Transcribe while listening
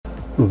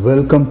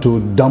Welcome to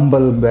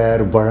dumbbell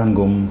பேர்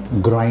வழங்கும்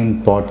grind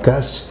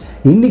podcast.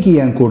 இன்னைக்கு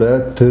என் கூட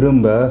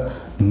திரும்ப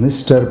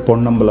மிஸ்டர்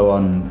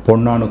பொன்னம்பலவான்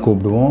பொன்னான்னு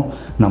கூப்பிடுவோம்.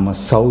 நம்ம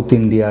south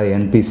India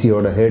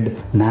என்பிசியோட head,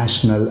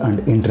 national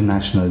and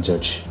international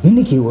judge.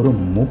 இன்னைக்கு ஒரு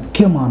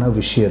முக்கியமான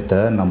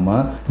விஷயத்தை நம்ம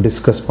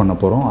டிஸ்கஸ் பண்ண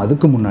போகிறோம்.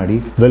 அதுக்கு முன்னாடி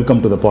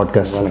வெல்கம் டு த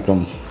பாட்காஸ்ட்.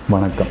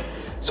 வணக்கம்.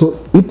 ஸோ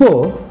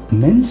இப்போது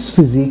மென்ஸ்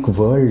ஃபிசிக்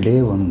வேர்ல்டே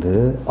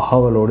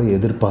ஆவலோடு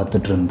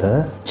எதிர்பார்த்துட்டு இருந்த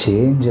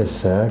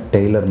சேஞ்சஸை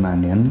டெய்லர்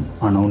மேனியன்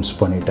அனௌன்ஸ்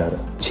பண்ணிட்டார்.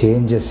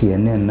 சேஞ்சஸ்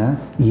என்னென்ன,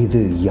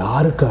 இது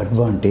யாருக்கு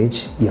அட்வான்டேஜ்,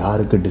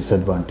 யாருக்கு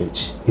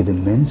டிஸ்அட்வான்டேஜ், இது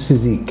மென்ஸ்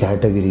ஃபிசிக்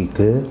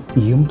கேட்டகரிக்கு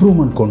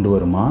இம்ப்ரூவ்மெண்ட் கொண்டு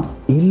வருமா,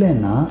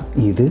 இல்லைன்னா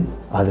இது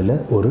அதில்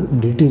ஒரு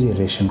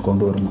டிட்டீரியரேஷன்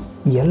கொண்டு வருமா,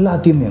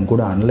 எல்லாத்தையும் என்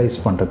கூட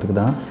அனலைஸ் பண்ணுறதுக்கு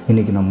தான்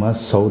இன்றைக்கி நம்ம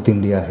சவுத்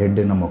இந்தியா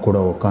ஹெட்டு நம்ம கூட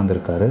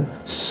உட்காந்துருக்காரு.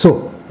 So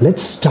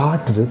let's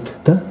start with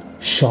the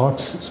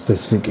shorts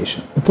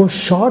specification. இப்போது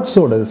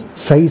ஷார்ட்ஸோட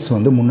சைஸ்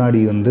முன்னாடி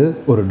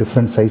ஒரு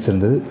டிஃப்ரெண்ட் சைஸ்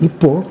இருந்தது.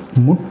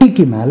 இப்போது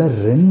முட்டிக்கு மேலே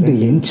 2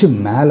 இன்ச்சு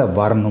மேலே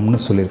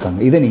வரணும்னு சொல்லியிருக்காங்க.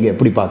 இதை நீங்கள்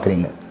எப்படி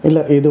பார்க்குறீங்க?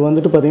 இல்லை, இது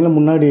பார்த்திங்கன்னா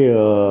முன்னாடி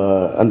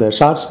அந்த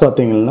ஷார்ட்ஸ்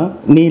பார்த்திங்கன்னா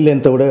நீ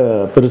லென்த்தை விட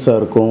பெருசாக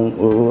இருக்கும்.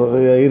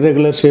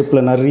 இர்ரெகுலர்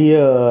ஷேப்பில் நிறைய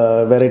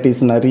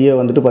வெரைட்டிஸ் நிறைய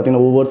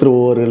பார்த்திங்கன்னா ஒவ்வொருத்தரும்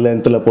ஒவ்வொரு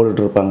லென்த்தில்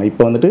போட்டுட்ருப்பாங்க.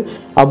 இப்போ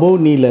அபோவ்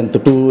நீ லென்த்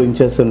 2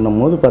 இன்ச்சஸ்ன்னும்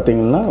போது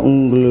பார்த்திங்கன்னா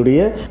உங்களுடைய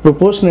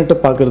ப்ரொபோர்ஷனேட்டை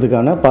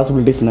பார்க்குறதுக்கான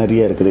பாசிபிலிட்டிஸ்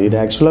நிறைய இருக்குது. இது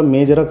ஆக்சுவலாக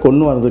மேஜராக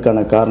கொண்டு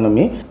வரதுக்கான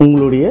காரணமே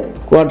உங்களுடைய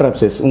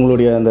குவாட்ராப்சஸ்,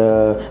 உங்களுடைய அந்த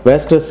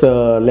வேஸ்டஸ்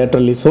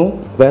லேட்ரலிஸும்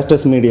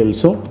வேஸ்டஸ்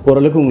மீடியல்ஸும்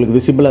ஓரளவுக்கு உங்களுக்கு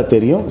விசிபிளாக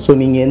தெரியும். ஸோ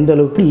நீங்கள் எந்த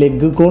அளவுக்கு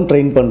லெக்குக்கும்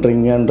ட்ரெயின்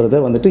பண்ணுறீங்கன்றதை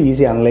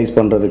ஈஸியாக அனலைஸ்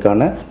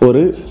பண்ணுறதுக்கான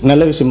ஒரு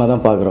நல்ல விஷயமாக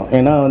தான் பார்க்குறோம்.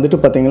 ஏன்னா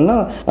பார்த்தீங்கன்னா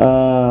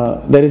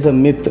there is a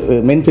myth,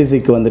 men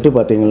physique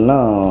பார்த்தீங்கன்னா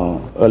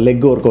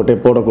லெக் ஒர்க் அவுட்டே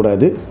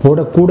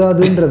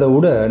போடக்கூடாதுன்றதை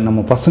விட நம்ம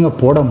பசங்க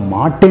போட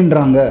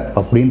மாட்டேன்றாங்க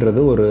அப்படின்றது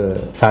ஒரு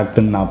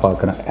ஃபேக்ட்னு நான்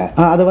பார்க்குறேன்.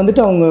 அதை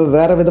அவங்க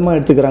வேறு விதமாக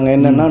எடுத்துக்கிறாங்க.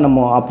 என்னென்னா,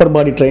 நம்ம அப்பர்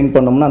பாடி ட்ரெயின்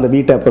பண்ணோம்னா அந்த வீ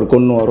டேப்பர்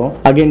கொண்டு வரும்.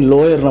 அகெயின்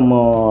லோயர் நம்ம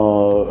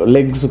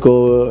லெக்ஸுக்கோ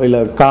இல்லை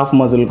காஃப்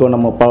மசிலுக்கோ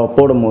நம்ம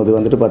போடும்போது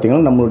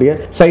பார்த்தீங்கன்னா நம்மளுடைய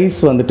சைஸ்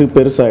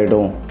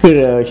பெருசாகிடும்.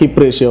 கீழே ஹிப்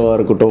ரேஷியோவாக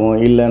இருக்கட்டும்,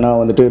 இல்லைனா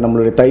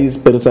நம்மளுடைய தைஸ்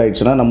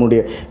பெருசாகிடுச்சுன்னா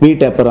நம்மளுடைய வீ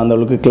டேப்பர் அந்த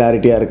அளவுக்கு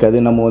கிளாரிட்டியாக இருக்காது.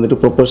 நம்ம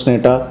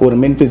ப்ரொபோர்ஷனேட்டாக ஒரு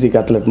மென் ஃபிசிக்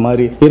அத்லெட்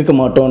மாதிரி இருக்க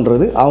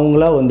மாட்டோன்றது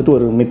அவங்களா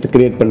ஒரு மித்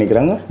கிரியேட்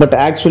பண்ணிக்கிறாங்க. பட்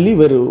ஆக்சுவலி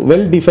ஒரு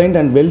well defined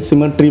and well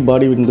symmetry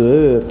body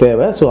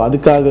தேவை. ஸோ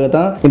அதுக்காக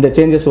தான் இந்த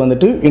changes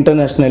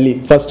internationally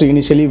first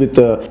initially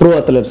with pro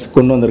athletes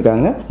கொண்டு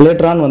வந்திருக்காங்க.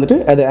 லேட்டர் ஆன்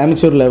அது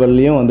அமெச்சூர்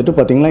லெவல்லையும்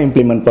பார்த்தீங்கன்னா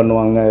இம்ப்ளிமெண்ட்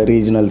பண்ணுவாங்க.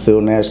 ரீஜனல்ஸ்,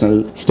 நேஷனல்,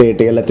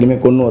 ஸ்டேட் எல்லாத்துலேயுமே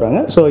கொண்டு வராங்க.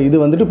 ஸோ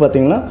இது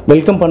பார்த்தீங்கன்னா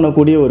வெல்கம்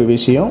பண்ணக்கூடிய ஒரு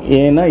விஷயம்.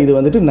 ஏன்னா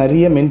இது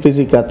நிறைய மென்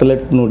ஃபிசிக்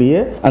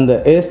அத்லெட்னுடைய அந்த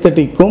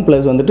ஏஸ்தட்டிக்கும்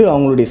ப்ளஸ்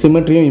அவங்களுடைய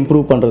சிமெட்ரியும்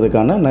இம்ப்ரூவ்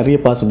பண்ணுறதுக்கான நிறைய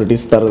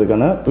பாசிபிலிட்டிஸ்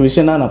தரதுக்கான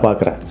விஷயம்னா நான்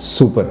பார்க்குறேன்.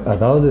 சூப்பர்.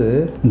 அதாவது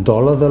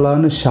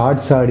தொலதொலான்னு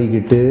ஷார்ட்ஸ்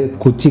ஆடிக்கிட்டு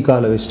குச்சி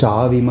காலை வச்சுட்டு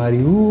ஆவி மாதிரி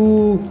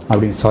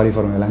அப்படின்னு, சாரி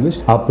ஃபார் மை லாங்குவேஜ்,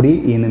 அப்படி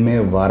இனிமே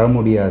வர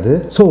முடியாது.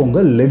 ஸோ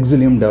உங்கள்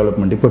லெக்ஸ்லையும்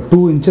டெவலப்மெண்ட் இப்போ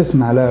 2 இன்ச்சஸ்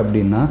மேலே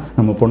அப்படின்னா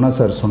நம்ம பொன்னா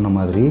சார் சொன்ன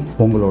மாதிரி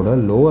உங்களோட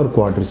லோவர்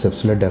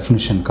குவாட்ரிசெப்ஸில்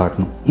டெஃபினிஷன்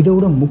காட்டணும். இதை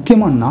விட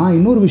முக்கியமாக நான்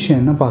இன்னொரு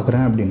விஷயம் என்ன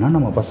பார்க்குறேன் அப்படின்னா,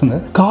 நம்ம பசங்க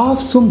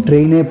காஃப்ஸும்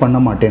ட்ரெயினே பண்ண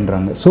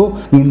மாட்டேன்றாங்க. ஸோ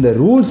இந்த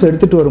ரூல்ஸ்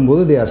எடுத்துகிட்டு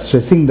வரும்போது தே ஆர்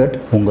ஸ்ட்ரெஸ்ஸிங் தட்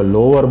உங்கள்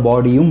லோவர்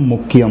பாடியும்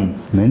முக்கியம்.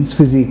 மென்ஸ்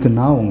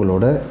ஃபிசிக்னா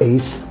உங்களோட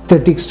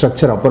எஸ்தெட்டிக்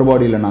ஸ்ட்ரக்சர் அப்பர்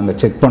பாடியில் நாங்கள்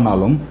செக்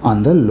பண்ணாலும்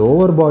அந்த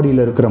லோவர்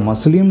பாடியில் இருக்கிற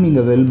மசிலையும்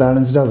நீங்கள் வெல்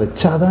பேலன்ஸ்டாக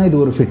வச்சாதான் இது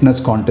ஒரு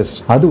ஃபிட்னஸ் கான்டெஸ்ட்.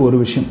 அது ஒரு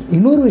விஷயம்.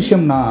 இன்னொரு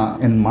விஷயம், நான்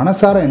என்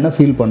மனசார என்ன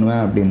ஃபீல்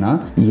பண்ணுவேன் அப்படின்னா,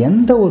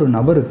 எந்த ஒரு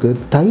நபருக்கு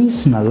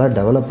தைஸ் நல்லா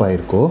டெவலப்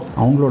ஆகிருக்கோ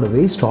அவங்களோட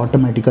வேஸ்ட்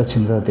ஆட்டோமேட்டிக்காக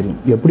சின்னதாக தெரியும்.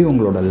 எப்படி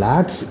உங்களோட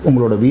லேட்ஸ்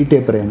உங்களோட வீ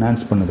டேப்பரை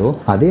என்ஹான்ஸ் பண்ணுதோ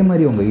அதே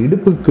மாதிரி உங்கள்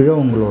இடுப்பு கீழே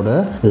உங்களோட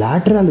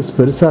லேட்டராலிஸ்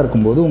பெருசாக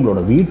இருக்கும்போது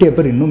உங்களோட வீ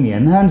டேப்பர் இன்னும்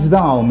என்ஹான்ஸ்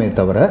தான் ஆகுமே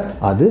தவிர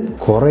அது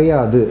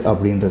குறையாது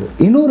அப்படின்றது.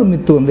 இன்னொரு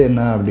மித்து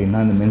என்ன அப்படின்னா,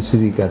 இந்த மென்ஸ்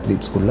ஃபிசிக்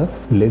அத்லீட்ஸ்குள்ள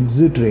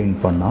லெக்ஸ் ட்ரெயின்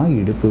பண்ணால்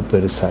இடுப்பு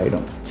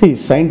பெருசாகிடும்.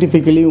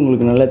 சயின்டிஃபிக்கலி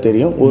உங்களுக்கு நல்லா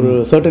தெரியும், ஒரு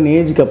சர்டன்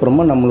ஏஜுக்கு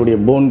அப்புறமா நம்மளுடைய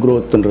போன்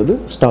க்ரோத்ன்றது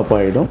ஸ்டாப்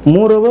ஆகிடும்.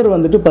 மோரோவர்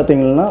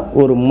பார்த்தீங்கன்னா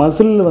ஒரு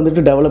மசில்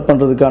டெவலப்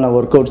பண்ணுறதுக்கான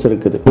ஒர்க் அவுட்ஸ்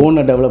இருக்குது.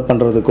 போனை டெவலப்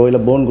பண்ணுறதுக்கோ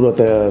இல்லை போன்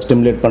க்ரோத்தை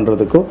ஸ்டிமுலேட்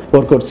பண்ணுறதுக்கோ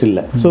ஒர்க் அவுட்ஸ்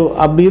இல்லை. ஸோ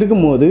அப்படி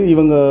இருக்கும்போது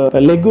இவங்க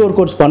லெக் ஒர்க்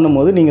அவுட்ஸ்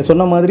பண்ணும்போது நீங்கள்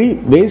சொன்ன மாதிரி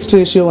வேஸ்ட்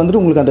ரேஷியோ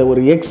உங்களுக்கு அந்த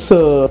ஒரு எக்ஸ்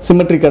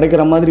சிமெட்ரி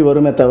கிடைக்கிற மாதிரி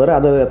வருமே தவிர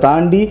அதை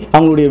தாண்டி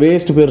அவங்களுடைய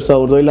வேஸ்ட்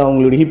பெருசாகிறதோ இல்லை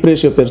அவங்களுடைய ஹிப்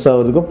ரேஷியோ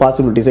பெருசாகிறதுக்கோ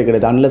பாசிபிலிட்டிஸே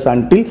கிடையாது. Unless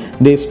until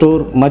they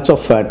store much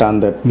of fat on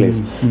that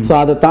place. So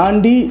அதை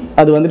தாண்டி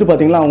அது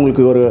பார்த்தீங்கன்னா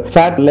அவங்களுக்கு ஒரு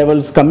ஃபேட்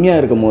லெவல்ஸ்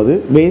கம்மியாக இருக்கும் போது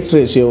வேஸ்ட்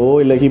ரேஷியோவோ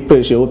இல்லை ஹிப்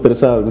ரேஷியோவோ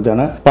பெருசாக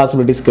இருக்குதான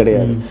பாசிபிலிட்டிஸ்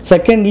கிடையாது.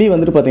 செகண்ட்லி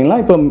பார்த்தீங்கன்னா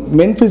இப்போ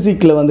மென்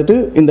ஃபிசிக்கில்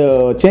இந்த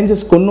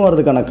சேஞ்சஸ் கொண்டு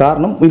வரதுக்கான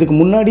காரணம், இதுக்கு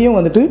முன்னாடியும்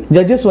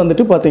ஜட்ஜஸ்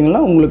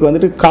பார்த்தீங்கன்னா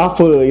உங்களுக்கு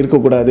காஃப்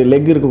இருக்கக்கூடாது,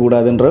 லெக்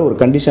இருக்கக்கூடாதுன்ற ஒரு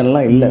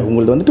கண்டிஷன்லாம் இல்லை.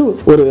 உங்களுக்கு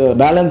ஒரு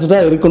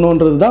பேலன்ஸ்டாக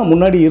இருக்கணுன்றது தான்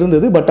முன்னாடி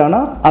இருந்தது. பட்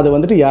ஆனால்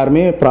அதை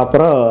யாருமே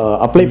ப்ராப்பராக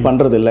அப்ளை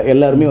பண்ணுறது இல்லை.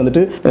 எல்லாருமே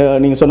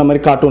நீங்கள் சொன்ன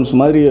மாதிரி கார்ட்டூன்ஸ்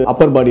மாதிரி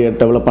அப்பர் பாடியை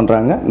டெவலப்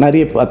பண்ணுறாங்க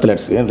நிறைய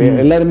அத்லெட்ஸ்.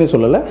 எல்லாருமே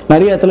சொல்லலை,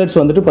 நிறைய அத்லெட்ஸ்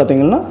வந்துட்டு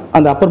பார்த்தீங்கன்னா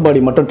அந்த அப்பர்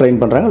பாடி மட்டும் ட்ரெயின்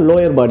பண்ணுறாங்க,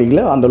 லோயர்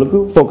பாடியில் அந்த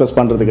அளவுக்கு ஃபோக்கஸ்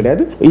பண்ணுறது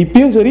கிடையாது.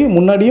 இப்பயும் சரி,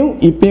 முன்னாடியும்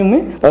இப்பயுமே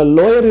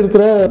லோயர்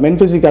இருக்கிற மென்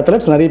ஃபிசிக்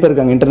அத்லெட்ஸ் நிறைய பேர்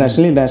இருக்காங்க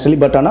இன்டர்நேஷனலி நேஷனலி.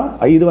 பட்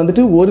ஆனால் இது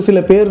வந்துட்டு ஒரு சில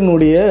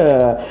பேருனுடைய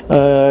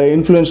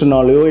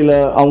இன்ஃப்ளூயன்ஸ்னாலேயோ இல்லை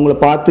அவங்கள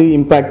பார்த்து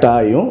இம்பாக்ட்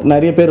ஆகியும்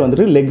நிறைய பேர்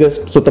வந்துட்டு லெக்கஸ்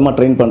சுத்தமாக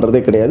ட்ரெயின்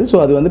பண்ணுறதே கிடையாது. ஸோ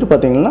அது வந்துட்டு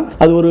பார்த்தீங்கன்னா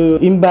அது ஒரு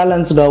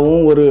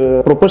இம்பேலன்ஸ்டாகவும் ஒரு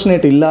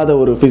ப்ரொபோர்ஷனேட் இல்லாத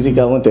ஒரு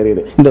ஃபிசிக்காகவும்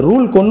தெரியுது. இந்த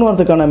ரூல் கொண்டு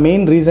வரதுக்கான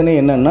மெயின் ரீசனே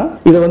என்னன்னா,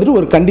 இதை வந்துட்டு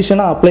ஒரு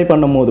கண்டிஷனாக அப்ளை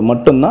பண்ணும் போது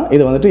மட்டும்தான்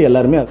இதை வந்துட்டு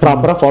எல்லாருமே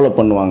ப்ராப்பராக ஃபாலோ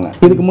பண்ணுவாங்க.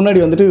 இதுக்கு முன்னாடி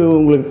வந்துட்டு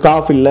உங்களுக்கு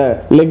காஃப் இல்லை,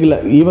 லெக் இல்லை,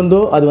 ஈவன்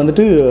தோ அது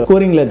வந்துட்டு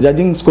ஸ்கோரிங்கில்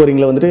ஜட்ஜிங்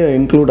ஸ்கோரிங்கில் வந்துட்டு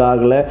இன்க்ளூட்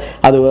ஆகலை,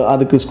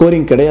 அதுக்கு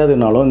ஸ்கோரிங்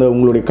கிடையாதுனாலும் இந்த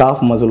உங்களுடைய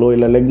காஃப் மசிலோ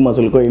இல்லை லெக்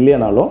மசிலுக்கோ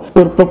இல்லையானாலும்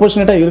ஒரு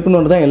ப்ரொபோர்ஷனேட்டாக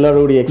இருக்கணும்னு தான்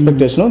எல்லாருடைய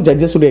எக்ஸ்பெக்டேஷனும்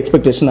ஜட்ஜஸுடைய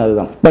எக்ஸ்பெக்டேஷன்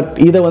அதுதான். பட்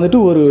இதை வந்துட்டு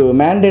ஒரு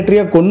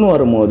மேண்டேட்டரியாக கொண்டு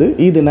வரும்போது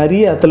இது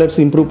நிறைய அத்லெட்ஸ்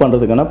இம்ப்ரூவ்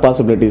பண்ணுறதுக்கான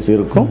பாசிபிலிட்டிஸ்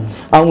இருக்கும்.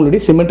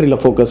 அவங்களுடைய சிமெட்ரியில்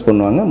ஃபோக்கஸ்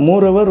பண்ணுவாங்க.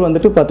 மோரோவர்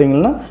வந்துட்டு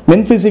பார்த்தீங்கன்னா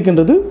மென்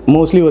ஃபிசிக்ன்றது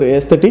மோஸ்ட்லி ஒரு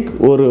எஸ்தட்டிக்,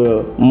 ஒரு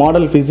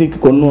மாடல் ஃபிசிக்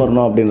கொண்டு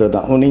வரணும் அப்படின்றது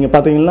தான். நீங்கள்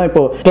பார்த்தீங்கன்னா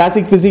இப்போ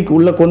கிளாசிக் ஃபிசிக்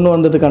உள்ள கொண்டு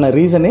வந்ததுக்கான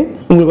ரீசனே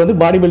உங்களுக்கு வந்து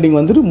பாடி பில்டிங்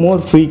வந்துட்டு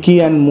மோர் ஃப்ரீக்கி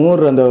அண்ட்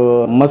மோர் அந்த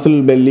மசில்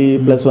பெல்லி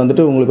ப்ளஸ்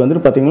வந்துட்டு உங்களுக்கு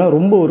வந்துட்டு பார்த்தீங்கன்னா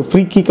ரொம்ப ஒரு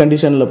ஃப்ரீக்கி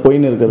கண்டிஷனில்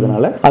போயின்னு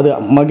இருக்கிறதுனால அது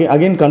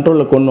அகைன்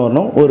கண்ட்ரோலில் கொண்டு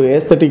வரணும், ஒரு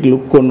எஸ்தட்டிக்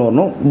லுக் கொண்டு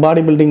வரணும்.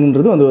 பாடி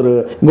பில்டிங்ன்றது வந்து ஒரு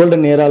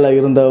கோல்டன் ஏரால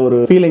இருந்த ஒரு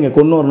ஃபீலிங்கை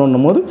கொண்டு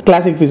வரணும் போது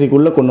கிளாசிக் ஃபிசிக்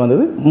உள்ள கொண்டு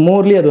வந்தது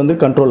மோர்லி அது வந்து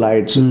கண்ட்ரோல்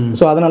ஆயிடுச்சு.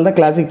 ஸோ அதனால தான்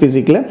கிளாசிக்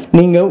ஃபிசிக்கில்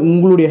நீங்கள்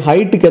உங்களுடைய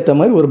ஹைட்டுக்கு ஏற்ற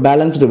மாதிரி ஒரு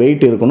பேலன்ஸ்டு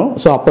வெயிட் இருக்கணும்.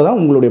 ஸோ அப்போ தான்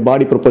உங்களுடைய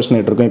பாடி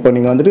ப்ரொபோர்ஷனேட் இருக்கும். இப்போ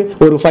நீங்கள் வந்துட்டு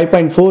ஒரு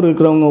 5.4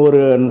 இருக்கிறவங்க ஒரு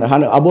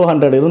அபோவ்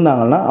 100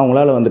 இருந்தாங்கன்னா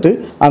அவங்களால வந்துட்டு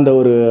அந்த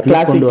ஒரு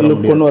கிளாசிக்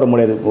லுக் கொண்டு வர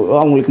முடியாது.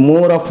 அவங்களுக்கு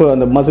மோர் ஆஃப்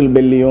அந்த மசில்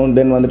பெல்லியும்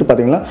தென் வந்துட்டு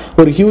பார்த்தீங்கன்னா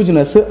ஒரு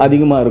ஹியூஜ்னஸ்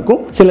அதிகமாக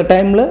இருக்கும். சில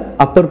டைமில்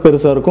அப்பர்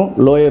பெருசாக இருக்கும்,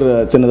 லோயர்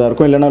சின்னதாக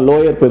இருக்கும், இல்லைனா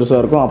லோயர்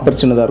பெருசாக இருக்கும், அப்பர்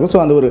சின்னதாக இருக்கும். ஸோ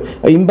அந்த ஒரு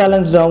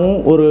இம்பேலன்ஸ்டாகவும்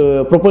ஒரு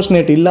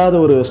ப்ரொபோர்ஷனேட் இல்லாத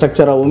ஒரு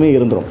ஸ்ட்ரக்சராகவுமே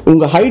இருந்துடும்.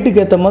 உங்கள்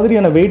ஹைட்டுக்கு ஏற்ற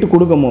மாதிரியான வெயிட்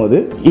கொடுக்கும் போது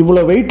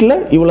இவ்வளோ வெயிட்டில்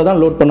இவ்வளோ தான்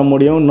லோட் பண்ண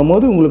முடியும்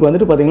போது உங்களுக்கு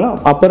வந்துட்டு பார்த்தீங்கன்னா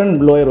அப்பர்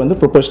அண்ட் லோயர் வந்து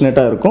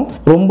ப்ரொபோர்ஷனேட்டாக இருக்கும்.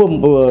 ரொம்ப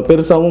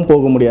பெருசாகவும்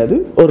போக முடியாது,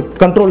 ஒரு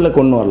கண்ட்ரோலில்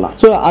கொண்டு வரலாம்.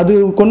 ஸோ அது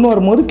கொண்டு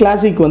வரும்போது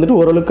கிளாசிக் வந்துட்டு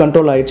ஓரளவுக்கு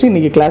கண்ட்ரோல் ஆயிடுச்சு.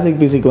 இன்னைக்கு கிளாசிக்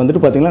ஃபிசிக்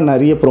வந்துட்டு பார்த்தீங்கன்னா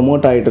நிறைய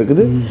ப்ரொமோட் ஆகிட்டு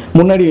இருக்குது.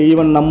 முன்னாடி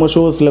ஈவன் நம்ம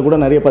ஷோஸில் கூட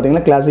நிறைய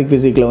பார்த்தீங்கன்னா கிளாசிக்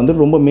ஃபிசிக்கில் வந்து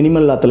ரொம்ப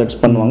மினிமல்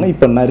அத்லெட்ஸ் பண்ணுவாங்க.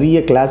 இப்போ நிறைய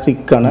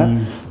கிளாசிக்கான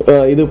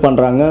இது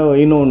பண்ணுறாங்க.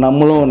 இன்னும்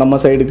நம்மளும் நம்ம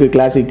சைடுக்கு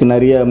கிளாசிக்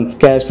நிறைய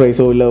கேஷ்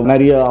ப்ரைஸோ இல்லை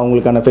நிறைய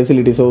அவங்களுக்கான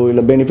ஃபெசிலிட்டிஸோ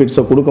இல்லை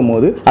பெனிஃபிட்ஸோ கொடுக்கும்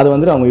போது அதை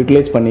வந்துட்டு அவங்க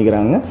யூட்டிலைஸ்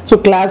பண்ணிக்கிறாங்க. So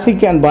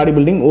classic and body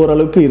building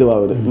ஓரளவுக்கு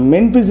இதுவாகுது.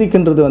 மென்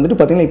ஃபிசிக்ன்றது வந்துட்டு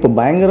பார்த்தீங்கன்னா இப்போ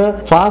பயங்கர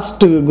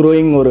ஃபாஸ்ட்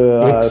க்ரோயிங் ஒரு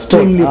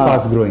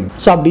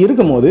ஸோ அப்படி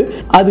இருக்கும்போது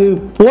அது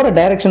போகிற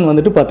டைரக்ஷன்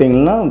வந்துட்டு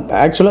பார்த்தீங்கன்னா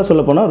ஆக்சுவலாக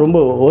சொல்ல போனால் ரொம்ப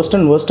ஒர்ஸ்ட்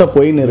அண்ட் ஒர்ஸ்ட்டாக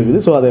போயின்னு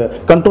இருக்குது. ஸோ அதை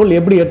கண்ட்ரோல்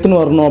எப்படி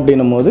எடுத்துன்னு வரணும்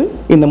அப்படின்னும் போது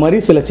இந்த மாதிரி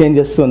சில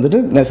சேஞ்சஸ் வந்துட்டு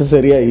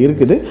நெசசரியாக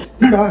இருக்குது.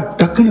 என்னடா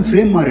டக்குன்னு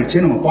ஃப்ரேம்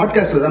மாறிடுச்சு, நம்ம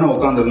பாட்காஸ்ட்டில் தானே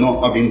உட்காந்துருந்தோம்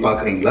அப்படின்னு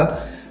பார்க்குறீங்களா?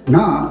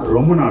 நான்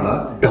ரொம்ப நாளாக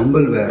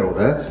டம்பல் வேரோட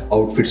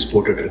அவுட்ஃபிட்ஸ்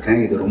போட்டுட்டு இருக்கேன்.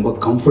 இது ரொம்ப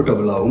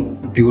கம்ஃபர்டபுளாகவும்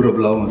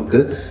டியூரபிளாகவும்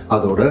இருக்குது.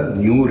 அதோட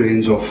new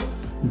range of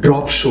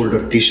drop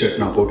shoulder T shirt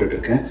நான்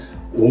போட்டுட்ருக்கேன்.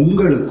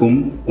 உங்களுக்கும்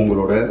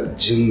உங்களோட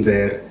ஜிம்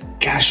வேர்,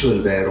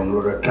 கேஷுவல் வேர்,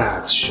 உங்களோட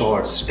tracks,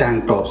 shorts,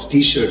 tank tops,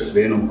 T-shirts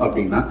வேணும்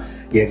அப்படின்னா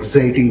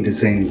எக்ஸைட்டிங்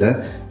டிசைனில்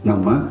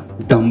நம்ம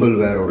டம்பல்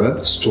வேரோட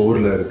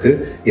ஸ்டோரில் இருக்குது.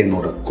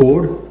 என்னோட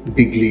கோட்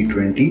Biglee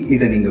 20.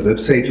 இதை நீங்கள்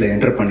வெப்சைட்டில்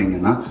என்டர்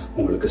பண்ணிங்கன்னா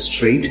உங்களுக்கு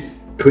ஸ்ட்ரெயிட்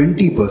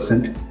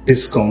 20%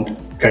 discount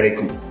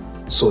கிடைக்கும்.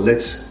 So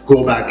let's go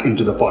back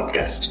into the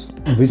podcast.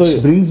 Which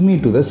brings me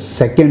to the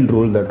second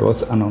rule that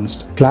was announced.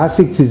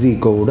 Classic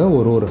physique ஓட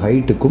ஒரு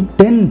ஹைட்டுக்கும்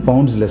 10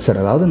 pounds lesser,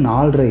 அதாவது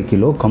 4.5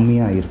 கிலோ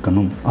கம்மியாக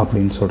இருக்கணும்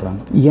அப்படின்னு சொல்கிறாங்க.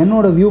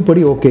 என்னோட வியூ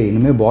படி ஓகே,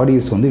 இனிமேல்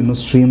பாடிஸ் வந்து இன்னும்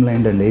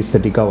ஸ்ட்ரீம்லைன்ட் அண்ட்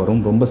எஸ்தட்டிக்காக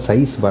வரும், ரொம்ப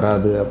சைஸ்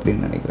வராது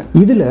அப்படின்னு நினைக்கிறேன்.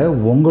 இதில்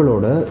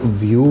உங்களோட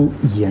வியூ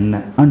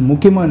என்ன? அண்ட்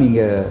முக்கியமாக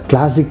நீங்கள்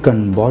கிளாசிக்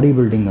அண்ட் பாடி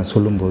பில்டிங்கை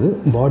சொல்லும்போது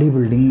பாடி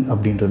பில்டிங்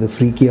அப்படின்றது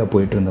ஃப்ரீக்கியாக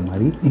போயிட்டு இருந்த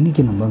மாதிரி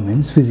இன்றைக்கி நம்ம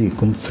மென்ஸ்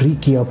ஃபிசிக்கும்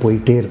ஃப்ரீக்கியாக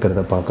போயிட்டே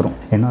இருக்கிறத பார்க்குறோம்.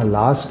 ஏன்னா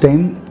last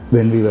time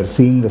when we were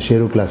seeing the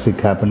Sheru Classic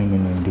happening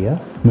in India,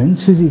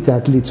 men's physique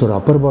athletes ஓட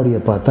அப்பர்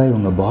பாடியை பார்த்தா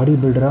இவங்க பாடி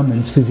பில்டராக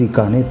மென்ஸ்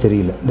ஃபிசிக்கானே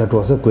தெரியல. That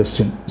was a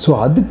question. So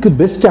அதுக்கு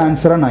பெஸ்ட்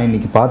ஆன்சராக நான்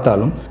இன்னைக்கு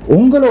பார்த்தாலும்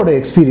உங்களோட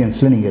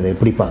எக்ஸ்பீரியன்ஸில் நீங்கள் இதை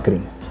எப்படி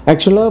பார்க்குறீங்க?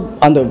 ஆக்சுவலாக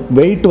அந்த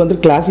வெயிட் வந்து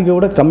கிளாசிக்கை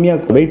விட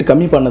வெயிட்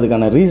கம்மி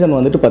பண்ணதுக்கான ரீசன்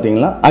வந்துட்டு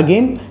பார்த்தீங்கன்னா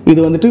அகெயின் இது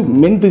வந்துட்டு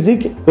மென்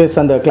ஃபிசிக் ப்ளஸ்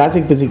அந்த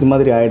கிளாசிக் ஃபிசிக்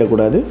மாதிரி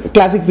ஆகிடக்கூடாது.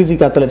 கிளாசிக்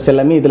ஃபிசிக் அத்லெட்ஸ்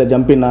எல்லாமே இதில்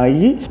ஜம்பின்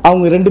ஆகி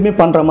அவங்க ரெண்டுமே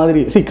பண்ணுற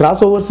மாதிரி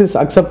cross overs is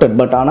accepted.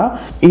 But ஆனால்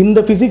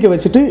இந்த ஃபிசிக்கை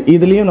வச்சுட்டு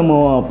இதுலேயும் நம்ம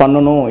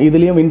பண்ணணும்,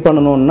 இதுலேயும் வின்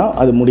பண்ணணும்னா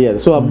அது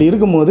முடியாது. ஸோ அப்படி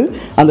இருக்கும்போது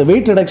அந்த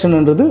வெயிட்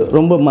ரிடக்ஷன்ன்றது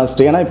ரொம்ப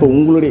மஸ்ட். ஏன்னா இப்போ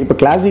உங்களுடைய இப்போ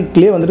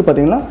கிளாசிக்லேயே வந்துட்டு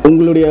பார்த்தீங்கன்னா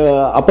உங்களுடைய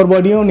அப்பர்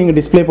பாடியும் நீங்கள்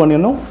டிஸ்பிளே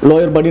பண்ணிடணும்,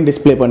 லோயர் பாடியும்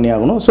டிஸ்பிளே பண்ணி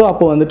ஆகணும். ஸோ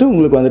அப்போ வந்துட்டு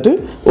உங்களுக்கு வந்துட்டு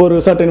ஒரு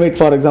சர்டன் வெயிட்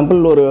ஃபார் எக்ஸாம்பிள்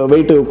ஒரு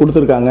வெயிட்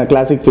கொடுத்துருக்காங்க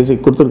கிளாசிக்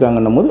ஃபிசிக்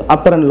கொடுத்துருக்காங்கன்னும் போது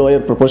அப்பர் அண்ட்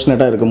லோயர்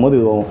ப்ரொபோர்ஷனேட்டாக இருக்கும் போது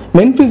இதுவும்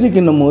மென் ஃபிசிக்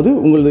என்னும் போது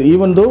உங்களுக்கு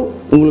ஈவன் தோ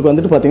உங்களுக்கு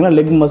வந்துட்டு பார்த்தீங்கன்னா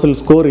லெக் மசில்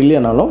ஸ்கோர்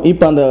இல்லையானாலும்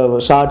இப்போ அந்த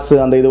ஷார்ட்ஸ்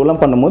அந்த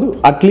இதெல்லாம் பண்ணும்போது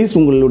அட்லீஸ்ட்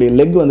உங்களுடைய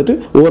லெக் வந்துட்டு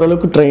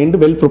ஓரளவுக்கு ட்ரெயின்டு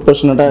வெல்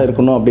ப்ரொபோர்ஷனேட்டாக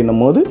இருக்கணும்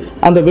அப்படின்னும் போது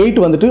அந்த வெயிட்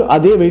வந்துட்டு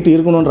அதே வெயிட்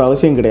இருக்கணுன்ற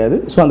அவசியம் கிடையாது.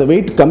 ஸோ அந்த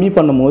வெயிட் கம்மி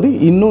பண்ணும்போது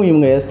இன்னும்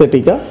இவங்க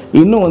எஸ்தட்டிக்காக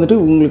இன்னும் வந்துட்டு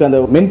உங்களுக்கு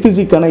அந்த மென்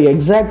ஃபிசிக்கான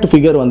எக்ஸாக்ட்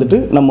ஃபிகர் வந்துட்டு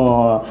நம்ம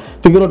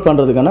ஃபிகர் அவுட்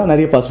பண்ணுறதுக்கான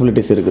நிறைய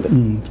பாசிபிலிட்டிஸ் இருக்குது.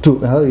 ட்ரூ.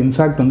 அதாவது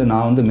இன்ஃபேக்ட் வந்து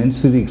நான் வந்து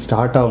மென்ஸ் ஃபிசிக்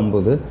ஸ்டார்ட்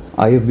ஆகும்போது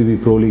IFBB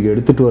ப்ரோ லீக்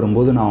எடுத்துகிட்டு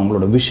வரும்போது நான்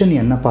அவங்களோட விஷன்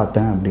என்ன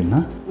பார்த்தேன் அப்படின்னா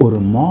ஒரு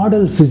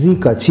மாடல்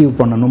ஃபிசிக் அச்சீவ்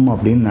பண்ணணும்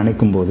அப்படின்னு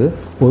நினைக்கும்போது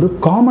ஒரு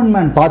காமன்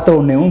மேன் பார்த்த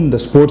உடனேவும் இந்த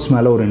ஸ்போர்ட்ஸ்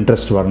மேலே ஒரு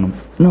இன்ட்ரெஸ்ட் வரணும்.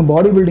 நான்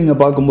பாடி பில்டிங்கை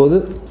பார்க்கும்போது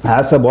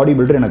ஆஸ் அ பாடி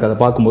பில்டர் எனக்கு அதை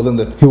பார்க்கும்போது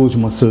அந்த ஹியூஜ்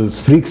மசில்ஸ்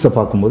ஃப்ரீக்ஸை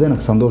பார்க்கும்போது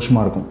எனக்கு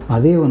சந்தோஷமாக இருக்கும்.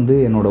 அதே வந்து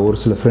என்னோட ஒரு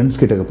சில ஃப்ரெண்ட்ஸ்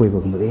கிட்ட போய்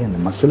பார்க்கும்போது அந்த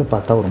மசிலை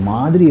பார்த்தா ஒரு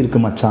மாதிரி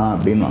இருக்கு மச்சான்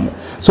அப்படின்வாங்க.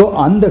 ஸோ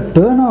அந்த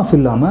டேர்ன் ஆஃப்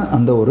இல்லாமல்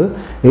அந்த ஒரு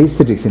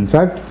ஏஸ்தட்டிக்ஸ்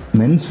இன்ஃபேக்ட்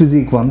மென்ஸ்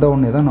ஃபிசிக் வந்த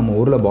உடனே தான் நம்ம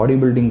ஊரில் பாடி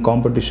பில்டிங்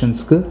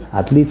காம்படிஷன்ஸ்க்கு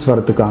அத்லீட்ஸ்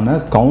வரதுக்கான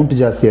கவுண்ட்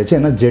ஜாஸ்தியாச்சு.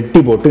 ஏன்னா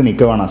ஜெட்டி போட்டு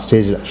நிற்க வேணாம்,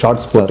 ஸ்டேஜில்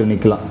ஷார்ட்ஸ் போட்டு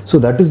நிற்கலாம். So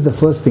that is the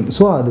first thing.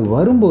 So அது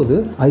வரும்போது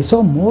I saw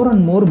more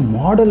and more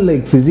model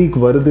like physique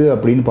வருது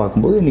அப்படின்னு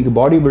பார்க்கும்போது இன்னைக்கு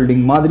பாடி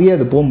பில்டிங் மாதிரியே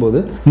அது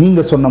போகும்போது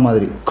நீங்கள் சொன்ன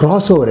மாதிரி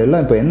கிராஸ் ஓவர்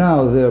எல்லாம் இப்போ என்ன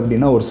ஆகுது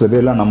அப்படின்னா ஒரு சில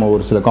பேர்லாம் நம்ம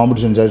ஒரு சில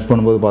காம்படிஷன் ஜட்ஜ்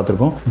பண்ணும்போது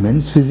பார்த்துருக்கோம்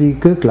men's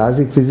physique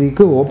classic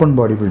physique open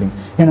body building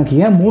எனக்கு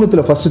ஏன்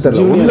 3த்துல ஃபர்ஸ்ட்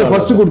தரல, ஒன்றில்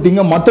ஃபர்ஸ்ட்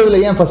கொடுத்தீங்க மற்றதுல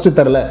ஏன் ஃபர்ஸ்ட்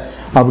தரல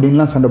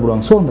அப்படின்லாம் சண்டை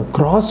போடுவாங்க. ஸோ அந்த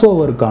கிராஸ்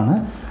ஓவருக்கான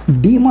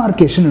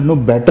டிமார்கேஷன்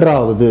இன்னும் பெட்டர்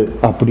ஆகுது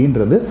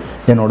அப்படின்றது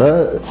என்னோட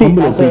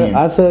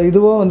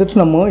இதுவாக வந்துட்டு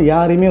நம்ம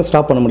யாரையுமே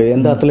ஸ்டாப் பண்ண முடியாது.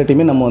 எந்த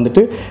அத்லெட்டையுமே நம்ம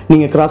வந்துட்டு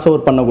நீங்கள் கிராஸ்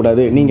ஓவர்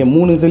பண்ணக்கூடாது, நீங்கள்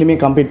 3 இதுலையுமே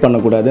கம்ப்ளீட்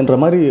பண்ணக்கூடாதுன்ற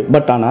மாதிரி.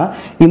 பட் ஆனால்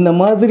இந்த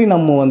மாதிரி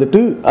நம்ம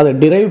வந்துட்டு அதை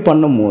டிரைவ்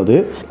பண்ணும் போது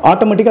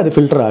ஆட்டோமேட்டிக்காக அது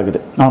ஃபில்டர்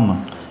ஆகுது.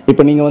 ஆமாம்.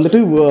 இப்போ நீங்கள்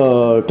வந்துட்டு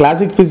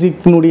கிளாசிக்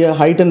ஃபிசிக்னுடைய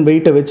ஹைட் அண்ட்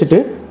வெயிட்டை வச்சுட்டு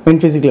மென்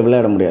ஃபிசிக்கில்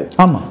விளையாட முடியாது.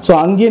 ஆமாம். ஸோ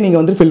அங்கேயே நீங்கள்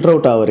வந்து ஃபில்டர்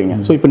அவுட் ஆகுறீங்க.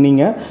 ஸோ இப்போ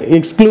நீங்கள்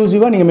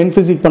எக்ஸ்க்ளூசிவாக நீங்கள் மென்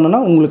ஃபிசிக் பண்ணனா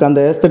உங்களுக்கு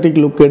அந்த ஏஸ்தட்டிக்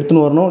லுக்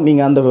எடுத்துன்னு வரணும்,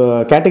 நீங்கள் அந்த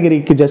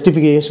கேட்டகரிக்கு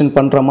ஜஸ்டிஃபிகேஷன்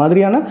பண்ணுற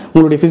மாதிரியான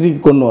உங்களுடைய ஃபிசிக்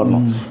கொண்டு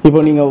வரணும்.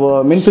 இப்போ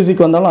நீங்கள் மென்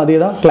ஃபிசிக் வந்தாலும் அதே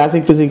தான்,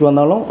 கிளாசிக் ஃபிசிக்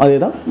வந்தாலும் அதே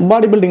தான்,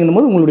 பாடி பில்டிங்கும்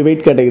போது உங்களுடைய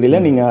வெயிட் கேட்டகரியில்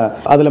நீங்கள்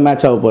அதில்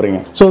மேட்ச் ஆக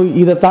போகிறீங்க. ஸோ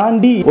இதை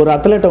தாண்டி ஒரு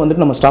அத்லெட்டை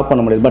வந்துட்டு நம்ம ஸ்டாப்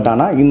பண்ண முடியாது. பட்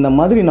ஆனால் இந்த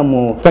மாதிரி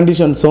நம்ம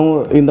கண்டிஷன்ஸும்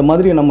இந்த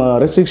மாதிரி நம்ம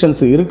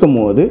ரெஸ்ட்ரிக்ஷன்ஸ் இருக்கும்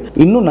போது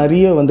இன்னும்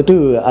நிறைய வந்துட்டு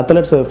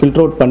அத்லெட்ஸை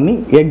ஃபில்டர் அவுட் பண்ணி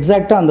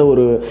எக்ஸாக்டாக அந்த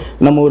ஒரு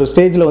நம்ம ஒரு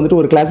ஸ்டேஜில் வந்துட்டு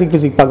ஒரு கிளாசிக்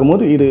ஃபிசிக்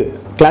பார்க்கும்போது இது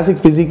கிளாசிக்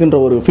ஃபிசிக்ன்ற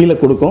ஒரு ஃபீலை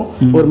கொடுக்கும்.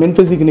 ஒரு மென்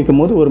ஃபிசிக்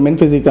நிற்கும் போது ஒரு மென்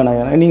ஃபிசிக்கான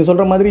நீங்கள்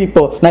சொல்கிற மாதிரி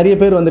இப்போ நிறைய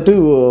பேர் வந்துட்டு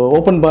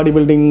ஓப்பன் பாடி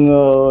பில்டிங்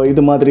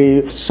இது மாதிரி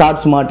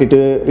ஷார்ட்ஸ் மாட்டிட்டு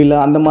இல்லை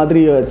அந்த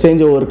மாதிரி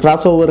சேஞ்ச் ஓவர்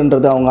கிராஸ்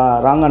ஓவர்ன்றது அவங்க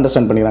ராங்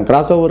அண்டர்ஸ்டாண்ட் பண்ணிக்கிறாங்க.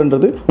 கிராஸ்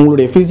ஓவர்ன்றது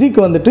உங்களுடைய ஃபிசிக்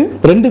வந்துட்டு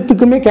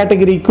ரெண்டுத்துக்குமே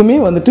கேட்டகரிக்குமே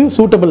வந்துட்டு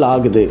சூட்டபிள்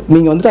ஆகுது.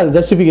 நீங்கள் வந்துட்டு அது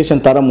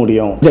ஜஸ்டிஃபிகேஷன் தர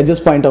முடியும்.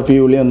 ஜட்ஜஸ் பாயிண்ட் ஆஃப்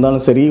வியூவில்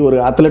இருந்தாலும் சரி, ஒரு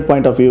அத்லெட்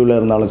பாயிண்ட் ஆஃப் வியூவில்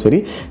இருந்தாலும்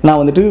சரி,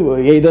 நான் வந்துட்டு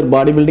either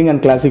body building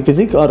and classic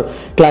physique or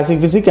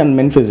classic physique and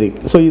men physique.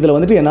 So இதில்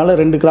வந்துட்டு என்னால்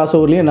 2 கிராஸ்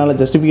ஓவர்லேயும் என்னால்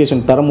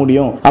ஜஸ்டிஃபிகேஷன் தர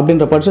முடியும்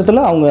அப்படின்ற பட்சத்தில்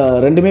அவங்க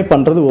ரெண்டுமே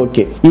பண்ணுறது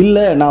ஓகே.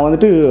 இல்லை நான்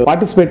வந்துட்டு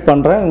பார்ட்டிசிபேட்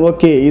பண்ணுறேன்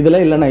ஓகே இதில்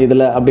இல்லை நான்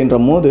இதில் அப்படின்ற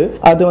போது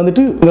அது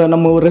வந்துட்டு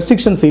நம்ம ஒரு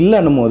ரெஸ்ட்ரிக்ஷன்ஸ்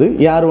இல்லைன்னும் போது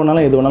யார்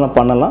வேணாலும் எது வேணாலும்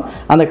பண்ணலாம்.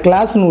 அந்த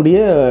கிளாஸினுடைய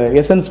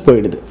எசன்ஸ்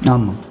போயிடுது.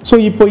 ஆமாம். ஸோ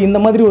இப்போ இந்த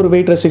மாதிரி ஒரு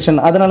வெயிட்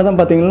ரெஸ்ட்ரிக்ஷன் அதனால தான்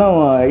பார்த்தீங்கன்னா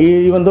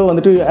இவந்தோ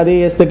வந்துட்டு அதே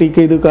எஸ்தட்டிக்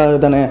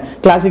இதுக்காக தானே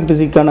கிளாசிக்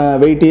ஃபிசிக்கான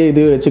வெயிட்டே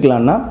இது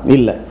வச்சுக்கலான்னா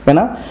இல்லை.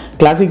 ஏன்னா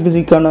கிளாசிக்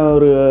ஃபிசிக்கான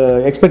ஒரு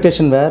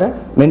எக்ஸ்பெக்டேஷன் வேற,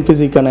 மென்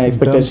ஃபிசிக்கான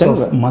expectation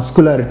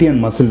muscularity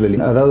and muscle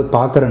welling. அதாவது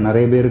பார்க்குற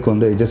நிறைய பேருக்கு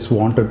வந்து I just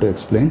wanted to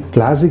explain.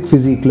 Classic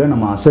ஃபிசிக்கில்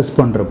நம்ம அசஸ்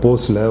பண்ணுற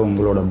போஸில்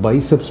உங்களோட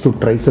பைசப்ஸ் டு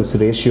ட்ரைசப்ஸ்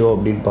ரேஷியோ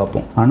அப்படின்னு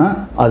பார்ப்போம். ஆனால்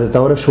அது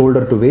தவிர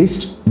shoulder to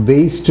waist,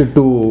 waist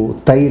to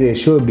thigh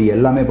ratio இப்படி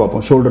எல்லாமே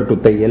பார்ப்போம், ஷோல்டர் டு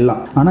தை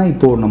எல்லாம். ஆனால்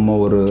இப்போது நம்ம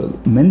ஒரு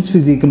மென்ஸ்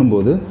ஃபிசிக்னும்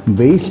போது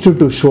வெயிஸ்ட்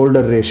டு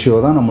ஷோல்டர் ரேஷியோ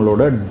தான்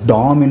நம்மளோட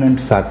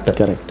டாமினன்ட் ஃபேக்டர்.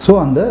 கரெக்ட். ஸோ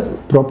அந்த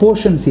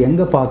ப்ரொபோர்ஷன்ஸ்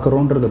எங்கே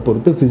பார்க்குறோன்றதை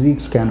பொறுத்து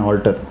ஃபிசிக்ஸ் கேன்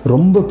ஆல்டர்.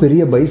 ரொம்ப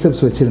பெரிய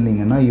பைசப்ஸ்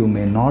வச்சுருந்தீங்கன்னா you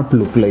may not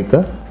look like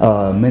a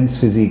men's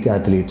physique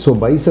athlete. So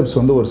biceps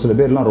வந்து ஒரு சில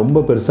பேர்லாம் ரொம்ப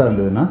பெருசாக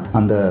இருந்ததுன்னா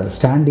அந்த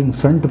ஸ்டாண்டிங்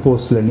ஃப்ரண்ட்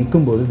போஸ்டில்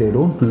நிற்கும் போது தே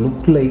டோன்ட்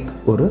லுக் லைக்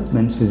ஒரு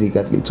மென்ஸ் ஃபிசிக்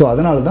அத்லீட். ஸோ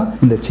அதனால தான்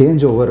இந்த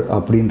சேஞ்ச் ஓவர்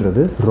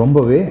அப்படின்றது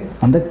ரொம்பவே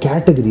அந்த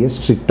கேட்டகரியை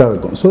ஸ்ட்ரிக்டாக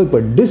இருக்கும். ஸோ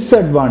இப்போ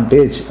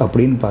டிஸ்அட்வான்டேஜ்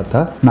அப்படின்னு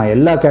பார்த்தா நான்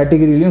எல்லா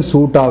கேட்டகரியிலையும்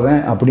சூட்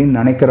ஆவேன் அப்படின்னு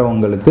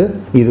நினைக்கிறவங்களுக்கு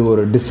இது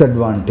ஒரு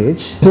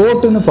டிஸ்அட்வான்டேஜ்.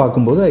 ஸ்போர்ட்னு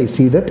பார்க்கும்போது ஐ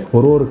சி தட்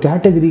ஒரு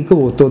கேட்டகரிக்கு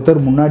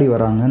ஒருத்தர் முன்னாடி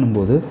வராங்கன்னும்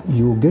போது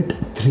யூ கெட்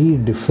 3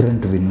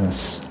 டிஃப்ரெண்ட்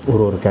வின்னர்ஸ்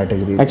ஒரு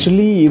கேட்டகரி.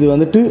 ஆக்சுவலி இது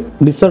வந்துட்டு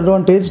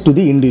டிஸ்அட்வான்டேஜ் டு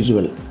தி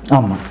இண்டிவிஜுவல்.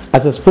 ஆமாம்.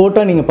 அஸ் அ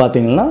ஸ்போர்ட்டாக நீங்கள்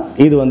பார்த்தீங்கன்னா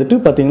இது வந்துட்டு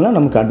பார்த்தீங்கன்னா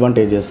நமக்கு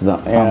அட்வான்டேஜஸ்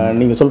தான்.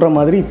 நீங்கள் சொல்கிற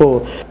மாதிரி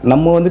இப்போது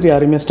நம்ம வந்துட்டு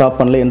யாரையுமே ஸ்டாப்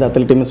பண்ணல, எந்த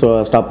அத்லெட்டையுமே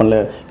ஸ்டாப் பண்ணல.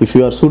 If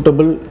you are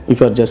suitable,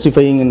 if you are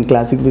justifying in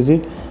classic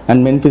physique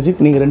and men physique,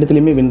 நீங்கள்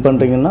ரெண்டுத்துலையுமே வின்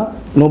பண்ணுறீங்கன்னா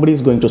nobody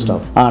is going to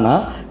stop.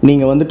 ஆனால்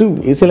நீங்கள் வந்துட்டு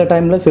சில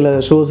டைமில் சில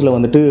ஷோஸில்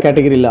வந்துட்டு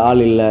கேட்டகரியில்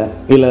ஆள்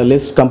இல்லை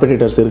லெஸ்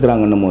காம்படிட்டர்ஸ்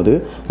இருக்கிறாங்கன்னும் போது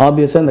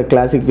ஆப்வியஸாக இந்த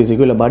கிளாசிக்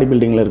ஃபிசிக்கோ இல்லை பாடி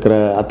பில்டிங்கில் இருக்கிற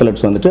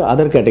அத்லெட்ஸ் வந்துட்டு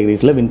அதர்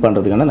கேட்டகரிஸில் வின்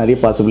பண்ணுறதுக்கான நிறைய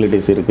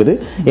பாசிபிலிட்டிஸ் இருக்குது.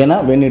 ஏன்னா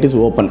வென் இட் இஸ்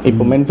ஓப்பன்.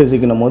 இப்போ மென்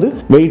ஃபிசிக்னும் போது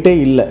வெயிட்டே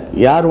இல்லை,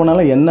 யார்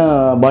வேணாலும் என்ன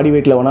பாடி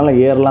வெயிட்டில்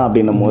வேணாலும் ஏறலாம்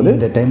அப்படின்னும் போது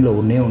இந்த டைமில்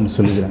ஒன்று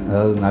சொல்லிக்கிறேன்.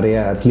 அதாவது நிறைய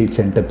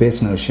அத்லீட்ஸ் என்கிட்ட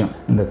பேசின விஷயம்,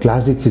 இந்த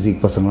கிளாசிக்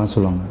ஃபிசிக் பசங்களாம்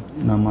சொல்லுவாங்க,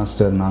 நான்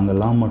மாஸ்டர்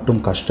நாங்கள்லாம் மட்டும்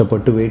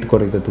கஷ்டப்பட்டு வெயிட்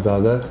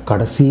குறைக்கிறதுக்காக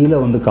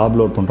கடைசியில் வந்து காப்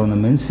லோட் பண்ணுறோம், இந்த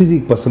மென்ஸ்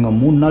ஃபிசிக் பசங்க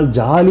 3 நாள்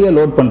ஜாலியாக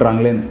லோட்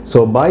பண்ணுறாங்களேன்னு. ஸோ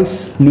பாய்ஸ்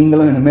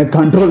நீங்களும் இனிமேல்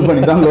கண்ட்ரோல்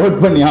பண்ணி தான் லோட்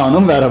பண்ணி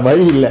ஆகணும், வேறு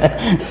வழி இல்லை.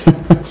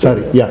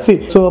 சாரி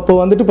ஸோ அப்போ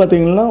வந்துட்டு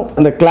பார்த்தீங்கன்னா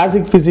அந்த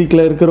கிளாசிக்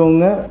ஃபிசிக்கில்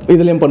இருக்கிறவங்க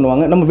இதுலேயும்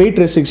பண்ணுவாங்க. நம்ம வெயிட்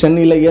ரெஸ்ட்ரிக்ஷன்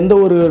இல்லை எந்த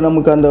ஒரு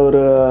நமக்கு அந்த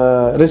ஒரு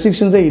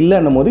ரெஸ்ட்ரிக்ஷன்ஸே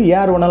இல்லைன்னும் போது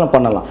யார் வேணாலும்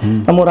பண்ணலாம்.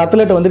 நம்ம ஒரு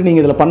அத்லெட்டை வந்துட்டு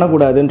நீங்கள் இதில்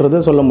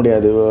பண்ணக்கூடாதுன்றது சொல்ல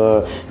முடியாது.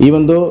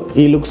 Even though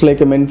he looks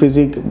like men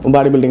physique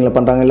body பில்டிங்கில்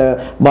பண்ணுறாங்க, இல்லை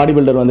பாடி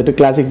பில்டர் வந்துட்டு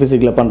கிளாசிக்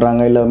ஃபிசிக்கில்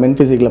பண்ணுறாங்க, இல்லை மென்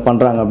ஃபிசிக்கில்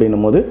பண்ணுறாங்க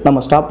அப்படின்னும் போது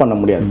நம்ம ஸ்டாப் பண்ண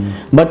முடியாது.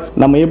 பட்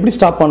நம்ம எப்படி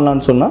ஸ்டாப்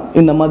பண்ணலான்னு சொன்னால்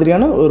இந்த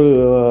மாதிரியான ஒரு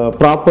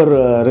ப்ராப்பர்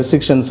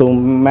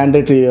ரெஸ்ட்ரிக்ஷன்ஸும்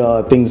மேண்டேட்ரி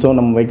திங்ஸும்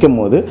நம்ம வைக்கும்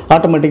போது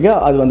ஆட்டோமேட்டிக்காக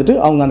அது வந்துட்டு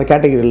அவங்க அந்த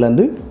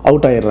கேட்டகரியிலேருந்து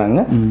அவுட் ஆயிடுறாங்க.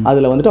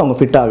 அதில் வந்துட்டு அவங்க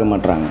ஃபிட் ஆக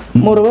மாட்டாங்க.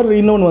 மோரோவர்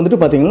இன்னொன்று வந்துட்டு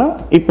பார்த்தீங்கன்னா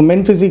இப்போ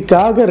மென்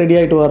ஃபிசிக்காக ரெடி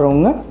ஆகிட்டு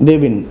வரவங்க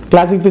தேவின்,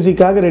 கிளாசிக்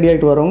ஃபிசிக்காக ரெடி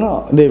ஆகிட்டு வரவங்க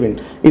தேவின்.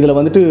 இதில்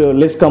வந்துட்டு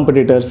லெஸ்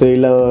காம்படிட்டர்ஸ்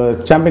இல்லை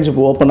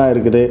சாம்பியன்ஷிப் ஓப்பனாக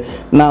இருக்குது,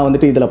 நான்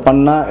வந்துட்டு இதில்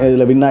பண்ணால்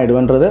இதில் வின்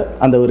ஆகிடுவேன்றத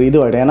அந்த ஒரு இது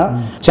ஆகிடும். ஏன்னா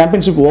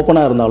சாம்பியன்ஷிப்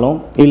ஓப்பனாக இருந்தாலும்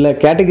இல்லை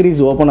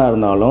கேட்டகரிஸ் ஓப்பனாக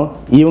இருந்தாலும்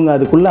இவங்க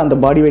அதுக்குள்ளே அந்த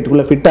பாடி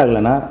வெயிட்டுக்குள்ளே ஃபிட்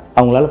ஆகலைன்னா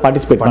அவங்களால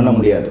பார்ட்டிசிபேட் பண்ண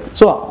முடியாது.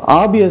 ஸோ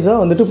ஆப்வியஸாக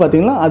வந்துட்டு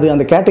பார்த்தீங்கன்னா அது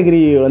அந்த கேட்டகரி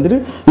வந்துட்டு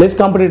லெஸ்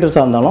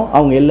காம்படிட்டர்ஸாக இருந்தாலும்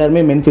அவங்க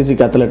எல்லாருமே மென்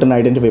ஃபிசிக் அத்லெட்னு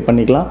ஐடென்டிஃபை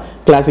பண்ணிக்கலாம்,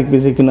 கிளாசிக்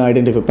ஃபிசிக்னு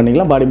ஐடென்டிஃபை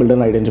பண்ணிக்கலாம், பாடி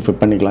பில்டர்னு ஐடென்டிஃபை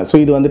பண்ணிக்கலாம். ஸோ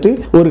இது வந்துட்டு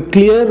ஒரு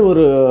கிளியர்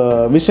ஒரு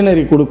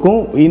விஷனரி கொடுக்கும்.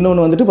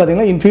 இன்னொன்று வந்துட்டு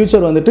பார்த்தீங்கன்னா இன்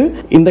ஃபியூச்சர் வந்துட்டு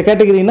இந்த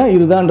கேட்டகரினா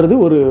இதுதான்றது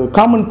ஒரு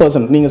காமன்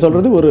பர்சன், நீங்கள்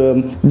சொல்கிறது ஒரு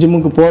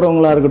ஜிம்முக்கு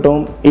போகிறவங்களா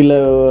இருக்கட்டும், இல்லை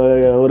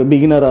ஒரு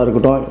பிகினராக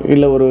இருக்கட்டும்,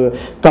 இல்லை ஒரு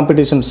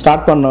காம்படிஷன்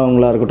ஸ்டார்ட்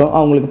பண்ணவங்களா இருக்கட்டும்,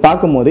 அவங்களுக்கு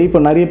பார்க்கும்போது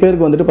இப்போ நிறைய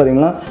பேருக்கு வந்துட்டு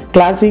பார்த்தீங்கன்னா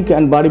கிளாசிக்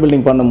அண்ட் பாடி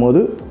பில்டிங் பண்ணும்போது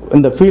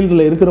இந்த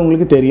ஃபீல்டில்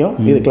இருக்கிறவங்களுக்கு தெரியும்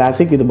இது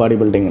கிளாசிக் இது பாடி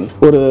பில்டிங்.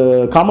 ஒரு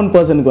காமன்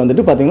பர்சனுக்கு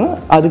வந்துட்டு பார்த்தீங்கன்னா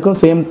அதுக்கும்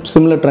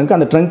சிமிலர் ட்ரங்க்,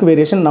 அந்த ட்ரங்க்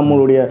வேரியேஷன்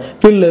நம்மளுடைய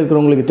ஃபீல்டில்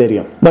இருக்கிறவங்களுக்கு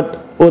தெரியும். பட்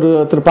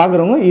ஒருத்தர்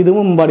பார்க்குறவங்க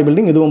இதுவும் பாடி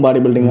பில்டிங் இதுவும் பாடி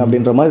பில்டிங்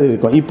அப்படின்ற மாதிரி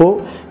இருக்கும்.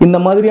 இப்போது இந்த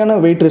மாதிரியான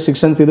வெயிட்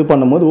ரெஸ்ட்ரிக்ஷன்ஸ் இது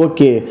பண்ணும்போது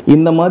ஓகே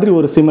இந்த மாதிரி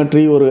ஒரு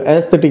சிமெட்ரி ஒரு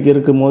ஏஸ்தட்டிக்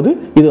இருக்கும்போது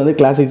இது வந்து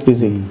கிளாசிக்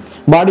ஃபிசிக்.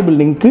 பாடி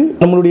பில்டிங்க்கு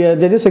நம்மளுடைய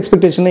ஜட்ஜஸ்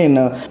எக்ஸ்பெக்டேஷனே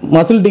என்ன,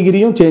 மசில்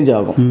டிகிரியும் சேஞ்ச்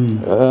ஆகும்.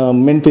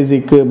 Men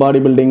physique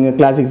body building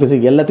classic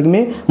physique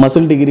எல்லாத்துக்குமே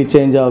மசில் டிகிரி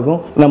சேஞ்ச் ஆகும்.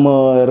 நம்ம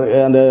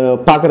அந்த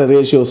பார்க்குற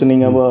ரேஷியோஸ்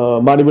நீங்கள்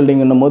பாடி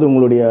பில்டிங்னும் போது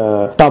உங்களுடைய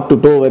டாப் டு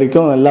டோ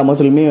வரைக்கும் எல்லா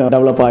மசிலுமே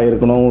டெவலப்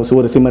ஆகிருக்கணும்,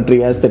 ஒரு சிமெட்ரி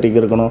ஏஸ்தட்டிக்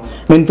இருக்கணும்.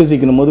 மென்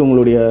ஃபிசிக்னும் போது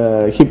உங்களுடைய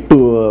hip to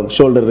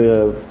shoulder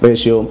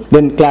ratio,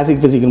 then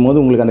classic ஃபிசிக்னும் போது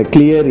உங்களுக்கு அந்த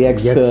கிளியர்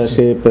எக்ஸ்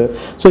ஷேப்பு.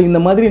 ஸோ இந்த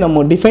மாதிரி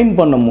நம்ம டிஃபைன்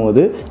பண்ணும்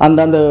போது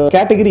அந்த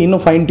கேட்டகரி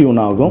இன்னும் ஃபைன்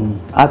டியூன் ஆகும்,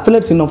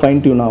 அத்லெட்ஸ் இன்னும்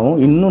ஃபைன் டியூன் ஆகும்,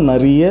 இன்னும்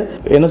நிறைய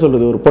என்ன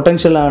சொல்கிறது ஒரு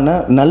பொட்டன்ஷியலான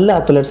நல்ல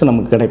அத்லெட்ஸ்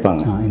நமக்கு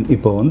கிடைப்பாங்க.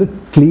 இப்போ வந்து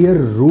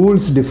கிளியர்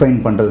ரூல்ஸ் டிஃபைன்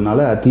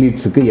பண்ணுறதுனால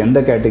அத்லீட்ஸுக்கு எந்த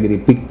கேட்டகரி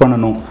பிக்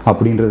பண்ணணும்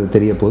அப்படின்றது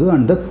தெரிய போகுது.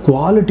 And the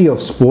quality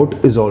of sport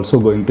is also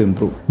going to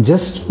improve.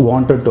 Just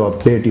wanted to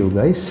update you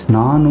guys,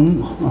 நானும்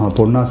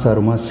பொன்னா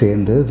சாருமா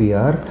சேர்ந்து we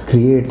are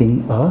creating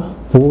a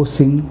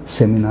posing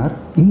seminar.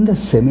 இந்த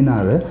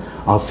செமினாரை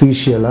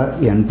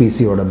அஃபிஷியலாக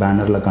என்பிசியோட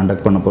பேனரில்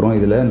கண்டக்ட் பண்ண போகிறோம்.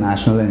 இதில்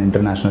நேஷ்னல் அண்ட்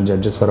இன்டர்நேஷ்னல்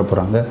ஜட்ஜஸ் வர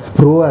போகிறாங்க.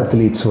 ப்ரோ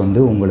அத்லீட்ஸ் வந்து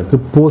உங்களுக்கு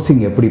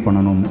போசிங் எப்படி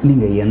பண்ணணும்னு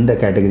நீங்கள் எந்த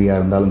கேட்டகரியாக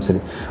இருந்தாலும்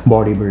சரி,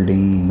 body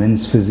building,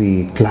 men's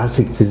physique,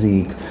 classic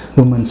physique,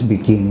 women's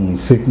bikini,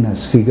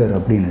 fitness, figure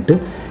அப்படின்ட்டு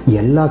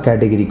எல்லா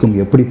கேட்டகரிக்கும்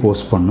எப்படி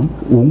போஸ்ட் பண்ணணும்,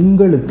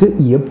 உங்களுக்கு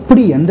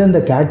எப்படி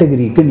எந்தெந்த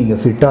கேட்டகரிக்கு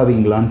நீங்கள் ஃபிட்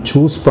ஆவீங்களான்னு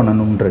சூஸ்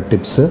பண்ணணுன்ற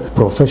டிப்ஸு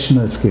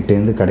ப்ரொஃபஷனல்ஸ்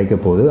கிட்டேருந்து கிடைக்க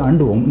போகுது.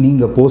 அண்ட்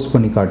நீங்கள் போஸ்ட்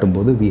பண்ணி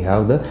காட்டும்போது we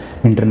have the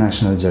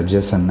international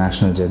judges and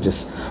national judges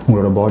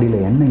உங்களோட பாடியில்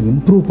என்ன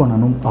இம்ப்ரூவ்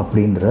பண்ணணும்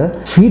அப்படின்ற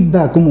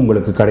ஃபீட்பேக்கும்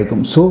உங்களுக்கு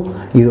கிடைக்கும். ஸோ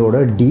இதோட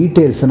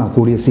டீட்டெயில்ஸை நான்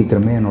கூடிய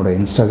சீக்கிரமே என்னோட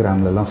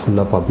இன்ஸ்டாகிராம்லலாம்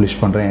ஃபுல்லாக பப்ளிஷ்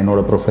பண்ணுறேன்.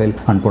 என்னோட ப்ரொஃபைல்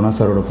அண்ட் பொன்னா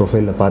சாரோட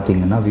ப்ரொஃபைலில்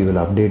பார்த்தீங்கன்னா we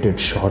will update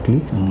it shortly.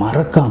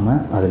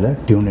 மறக்காமல் அதில்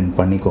டியூன் இன்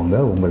பண்ணிக்கோங்க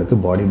உங்களுக்கு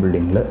பாடி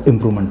பில்டிங்கில்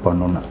இம்ப்ரூவ்மெண்ட்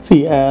பண்ணணும்னு.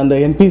 அந்த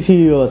என்பிசி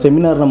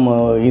செமினார் நம்ம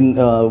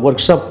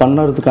ஒர்க் ஷாப்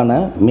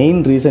பண்ணுறதுக்கான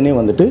மெயின் ரீசனே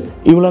வந்துட்டு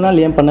இவ்வளோ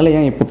நாள் ஏன் பண்ணலை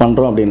ஏன் இப்போ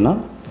பண்ணுறோம் அப்படின்னா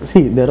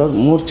there are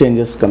more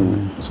changes coming.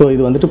 So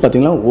இது வந்துட்டு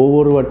பார்த்திங்கன்னா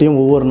ஒவ்வொரு வாட்டியும்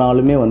ஒவ்வொரு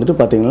நாளுமே வந்துட்டு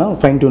பார்த்திங்கன்னா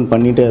ஃபைன் டியூன்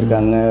பண்ணிகிட்டே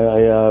இருக்காங்க.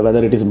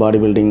 Whether it is body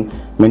building,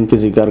 மென்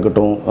ஃபிசிக்காக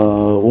இருக்கட்டும்,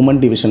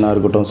 உமன் டிவிஷனாக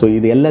இருக்கட்டும். ஸோ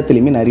இது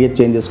எல்லாத்துலேயுமே நிறைய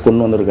சேஞ்சஸ்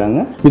கொண்டு வந்திருக்காங்க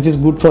which is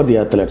good for the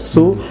athletes.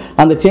 So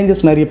அந்த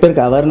சேஞ்சஸ் நிறைய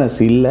பேருக்கு அவேர்னஸ்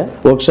இல்லை.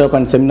 Work shop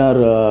and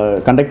seminar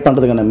conduct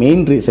பண்ணுறதுக்கான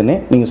மெயின் ரீசனே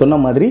நீங்கள்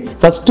சொன்ன மாதிரி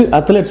ஃபஸ்ட்டு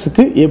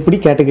அத்லெட்ஸுக்கு எப்படி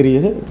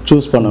கேட்டகரியை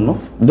சூஸ் பண்ணணும்,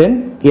 தென்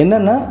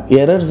என்னென்ன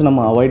எரர்ஸ்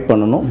நம்ம அவாய்ட்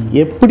பண்ணணும்,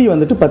 எப்படி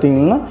வந்துட்டு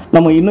பார்த்திங்கன்னா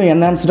நம்ம இன்னும்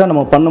என்ஹான்ஸ்டாக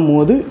நம்ம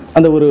பண்ணும்போது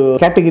அந்த ஒரு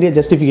கேட்டகரியை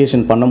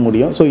ஜஸ்டிஃபிகேஷன் பண்ண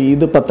முடியும். ஸோ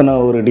இது பற்றின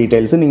ஒரு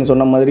டீட்டெயில்ஸ் நீங்கள்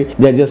சொன்ன மாதிரி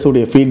ஜட்ஜஸ்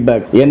உடைய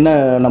ஃபீட்பேக் என்ன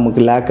நமக்கு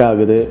லேக்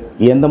ஆகுது,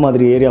 எந்த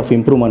மாதிரி ஏரியா ஆஃப்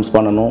இம்ப்ரூவ்மெண்ட்ஸ்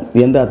பண்ணணும்,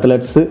 எந்த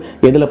அத்லெட்ஸ்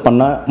எதில்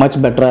பண்ணால் மச்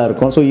பெட்டராக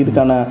இருக்கும், ஸோ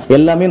இதுக்கான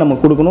எல்லாமே நம்ம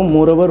கொடுக்கணும்.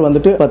 மோரோவர்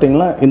வந்துட்டு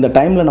பார்த்தீங்கன்னா இந்த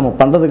டைமில் நம்ம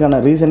பண்ணுறதுக்கான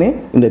ரீசனே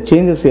இந்த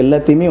சேஞ்சஸ்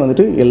எல்லாத்தையுமே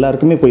வந்துட்டு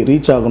எல்லாருக்குமே போய்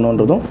ரீச்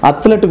ஆகணுன்றதும்,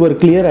 அத்லெட்டுக்கு ஒரு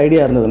கிளியர்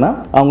ஐடியா இருந்ததுன்னா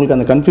அவங்களுக்கு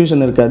அந்த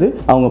கன்ஃபியூஷன் இருக்காது,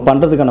 அவங்க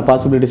பண்ணுறதுக்கான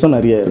பாசிபிலிட்டிஸும்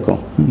நிறைய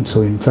இருக்கும். ஸோ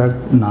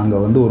இன்ஃபேக்ட்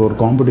நாங்கள் வந்து ஒரு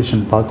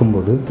காம்படிஷன்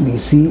பார்க்கும்போது we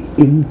see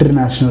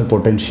international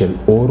potential,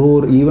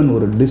 even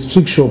ஒரு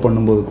டிஸ்ட்ரிக்ட் ஷோ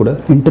பண்ணும்போது கூட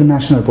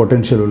இன்டர்நேஷ்னல்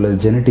பொட்டென்ஷியல் உள்ள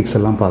ஜெனட்டிக்ஸ்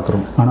எல்லாம்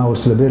பார்க்குறோம். ஆனால் ஒரு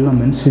சில பேர்லாம்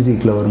மென்ஸ்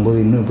ஃபிசிக்கில் வரும்போது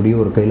இன்னும் இப்படியே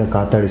ஒரு கையில்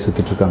காத்தாடி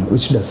சுற்றிட்டு இருக்காங்க,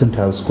 which doesn't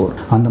have score.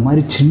 அந்த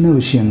மாதிரி சின்ன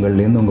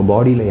விஷயங்கள்லேருந்து உங்கள்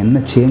பாடியில்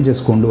என்ன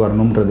சேஞ்சஸ் கொண்டு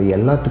வரணுன்றது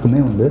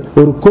எல்லாத்துக்குமே வந்து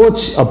ஒரு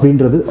கோச்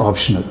அப்படின்றது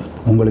ஆப்ஷனல்.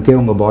 உங்களுக்கே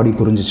உங்கள் பாடி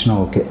புரிஞ்சிச்சுன்னா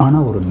ஓகே.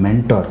 ஆனால் ஒரு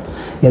மென்டார்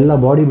எல்லா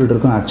பாடி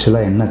பில்டருக்கும்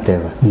ஆக்சுவலாக என்ன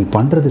தேவை, நீ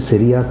பண்ணுறது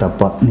சரியா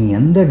தப்பா, நீ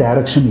எந்த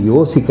டைரக்ஷன்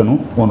யோசிக்கணும்,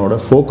 உன்னோட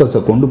ஃபோக்கஸை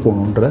கொண்டு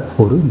போகணுன்ற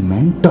ஒரு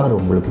மென்டார்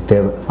உங்களுக்கு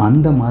தேவை.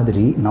 அந்த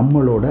மாதிரி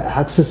நம்மளோட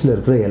ஆக்சஸில்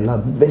இருக்கிற எல்லா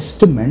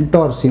பெஸ்ட்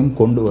மென்டார்ஸையும்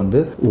கொண்டு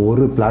வந்து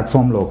ஒரு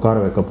பிளாட்ஃபார்மில் உட்கார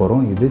வைக்க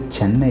போகிறோம். இது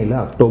சென்னையில்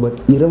அக்டோபர்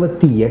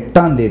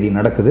 28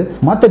 நடக்குது.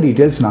 மற்ற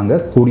டீட்டெயில்ஸ்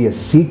நாங்கள் கூடிய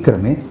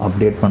சீக்கிரமே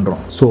அப்டேட்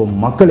பண்ணுறோம். ஸோ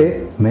மக்களே,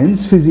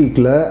 மென்ஸ்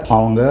ஃபிசிக்கில்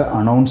அவங்க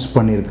அனௌன்ஸ்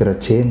பண்ணியிருக்கிற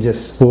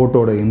சேஞ்சஸ்,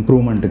 ஸ்போர்ட்டோட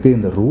இம்ப்ரூவ்மெண்ட்டுக்கு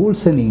இந்த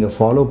ரூல்ஸை நீங்கள்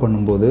ஃபாலோ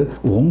பண்ணும்போது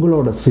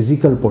உங்களோட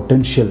ஃபிசிக்கல்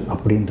பொட்டென்ஷியல்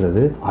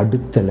அப்படின்றது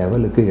அடுத்த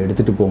லெவலுக்கு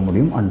எடுத்துகிட்டு போக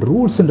முடியும். அண்ட்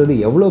ரூல்ஸ்ன்றது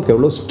எவ்வளோக்கு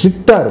எவ்வளோ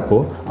ஸ்ட்ரிக்டாக இருக்கோ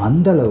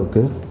அந்த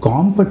அளவுக்கு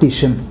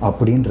காம்படிஷன்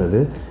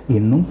அப்படின்றது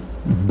இன்னும்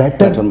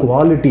பெட்டர்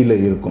குவாலிட்டியில்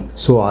இருக்கும்.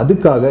 ஸோ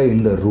அதுக்காக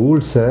இந்த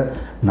ரூல்ஸை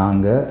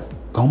நாங்கள்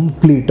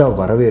கம்ப்ளீட்டாக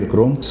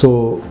வரவேற்கிறோம். So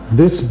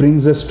this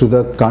brings us to the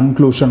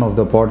conclusion of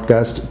the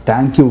podcast.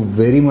 Thank you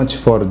very much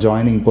for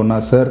joining Ponna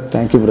sir.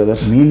 Thank you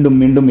brother.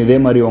 மீண்டும் இதே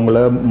மாதிரி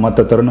உங்களை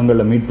மற்ற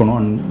தருணங்களில் மீட்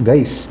பண்ணுவோம். அண்ட்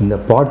கைஸ், இந்த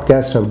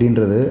பாட்காஸ்ட்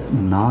அப்படின்றது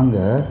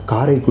நாங்கள்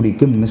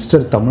காரைக்குடிக்கு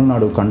மிஸ்டர்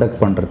தமிழ்நாடு கண்டக்ட்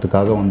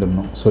பண்ணுறதுக்காக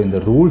வந்திருந்தோம். ஸோ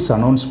இந்த ரூல்ஸ்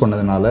அனௌன்ஸ்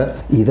பண்ணதுனால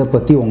இதை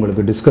பற்றி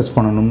உங்களுக்கு டிஸ்கஸ்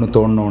பண்ணணும்னு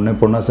தோணுன உடனே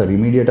பொன்னா சார்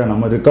இமீடியட்டாக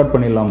நம்ம ரெக்கார்ட்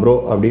பண்ணிடலாம் ப்ரோ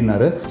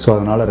அப்படின்னாரு. ஸோ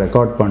அதனால்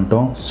ரெக்கார்ட்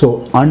பண்ணிட்டோம். So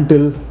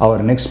until our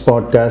next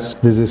podcast,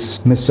 this is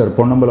Mr.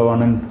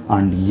 Ponnambalavan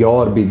and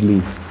your Biglee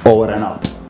over and out.